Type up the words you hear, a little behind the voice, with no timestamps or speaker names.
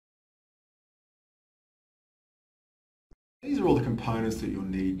These are all the components that you'll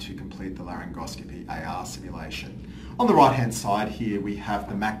need to complete the LaryngoscopyAR simulation. On the right hand side here we have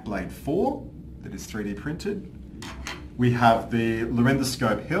the Mac Blade 4 that is 3D printed. We have the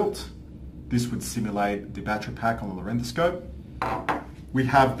laryngoscope hilt. This would simulate the battery pack on the laryngoscope. We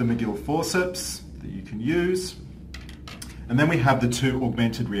have the McGill forceps that you can use. And then we have the two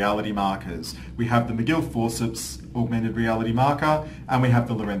augmented reality markers. We have the McGill forceps augmented reality marker and we have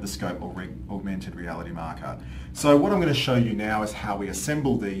the laryngoscope augmented reality marker. So what I'm going to show you now is how we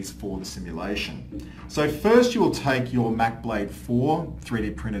assemble these for the simulation. So first you will take your Mac Blade 4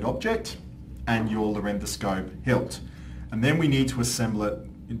 3D printed object and your laryngoscope hilt. And then we need to assemble it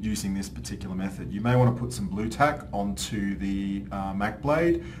using this particular method. You may want to put some blue tack onto the Mac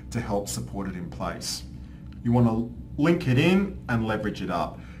Blade to help support it in place. You want to link it in and leverage it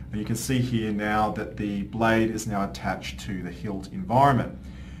up. And you can see here now that the blade is now attached to the hilt environment.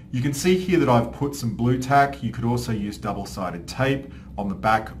 You can see here that I've put some blue tack. You could also use double-sided tape on the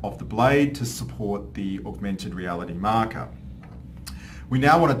back of the blade to support the augmented reality marker. We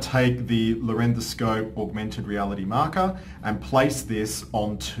now want to take the laryngoscope augmented reality marker and place this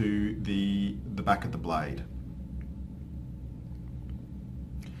onto the back of the blade.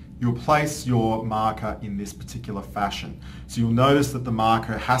 You'll place your marker in this particular fashion. So you'll notice that the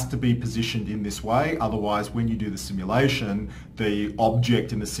marker has to be positioned in this way, otherwise when you do the simulation, the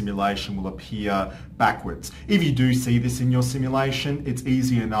object in the simulation will appear backwards. If you do see this in your simulation, it's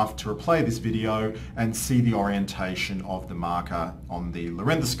easy enough to replay this video and see the orientation of the marker on the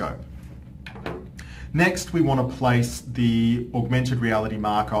laryngoscope. Next, we want to place the augmented reality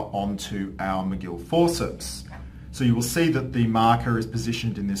marker onto our McGill forceps. So you will see that the marker is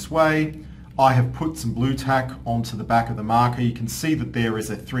positioned in this way. I have put some blue tack onto the back of the marker. You can see that there is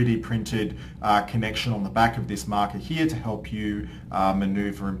a 3D printed connection on the back of this marker here to help you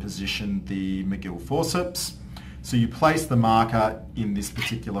maneuver and position the McGill forceps. So you place the marker in this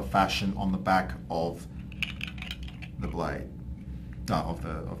particular fashion on the back of the blade, of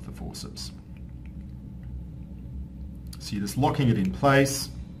the forceps. So you're just locking it in place.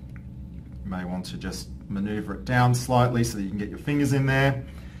 You may want to just maneuver it down slightly so that you can get your fingers in there.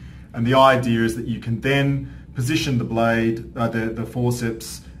 And the idea is that you can then position the blade, the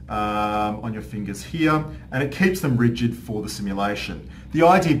forceps on your fingers here, and it keeps them rigid for the simulation. The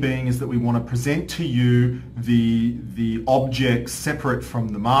idea being is that we want to present to you the objects separate from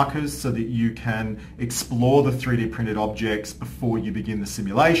the markers so that you can explore the 3D printed objects before you begin the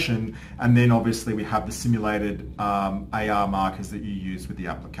simulation, and then obviously we have the simulated AR markers that you use with the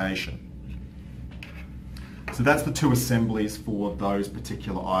application. So that's the two assemblies for those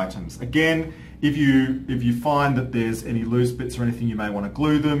particular items. Again, if you find that there's any loose bits or anything, you may want to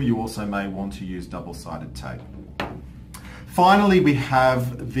glue them. You also may want to use double-sided tape. Finally, we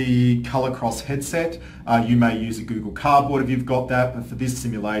have the Color Cross headset. You may use a Google Cardboard if you've got that, but for this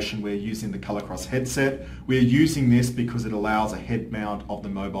simulation we're using the Color Cross headset. We're using this because it allows a head mount of the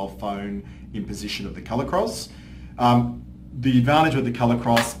mobile phone in position of the Color Cross. The advantage of the Color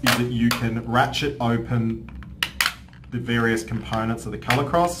Cross is that you can ratchet open the various components of the Color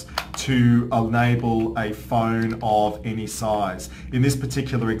Cross to enable a phone of any size. In this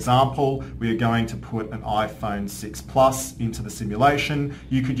particular example, we are going to put an iPhone 6 Plus into the simulation.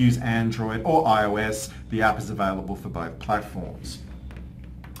 You could use Android or iOS. The app is available for both platforms.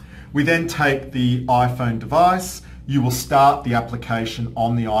 We then take the iPhone device. You will start the application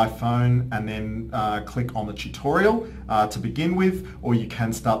on the iPhone and then click on the tutorial to begin with, or you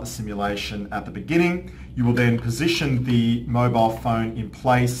can start the simulation at the beginning. You will then position the mobile phone in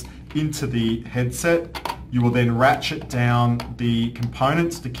place into the headset. You will then ratchet down the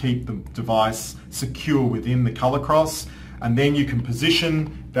components to keep the device secure within the Color Cross, and then you can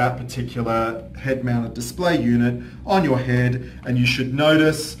position that particular head-mounted display unit on your head, and you should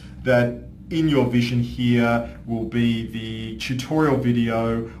notice that in your vision here will be the tutorial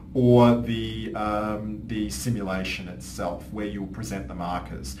video or the simulation itself where you'll present the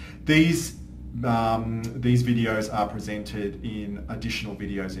markers. These videos are presented in additional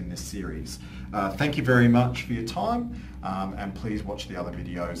videos in this series. Thank you very much for your time and please watch the other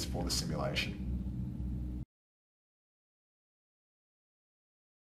videos for the simulation.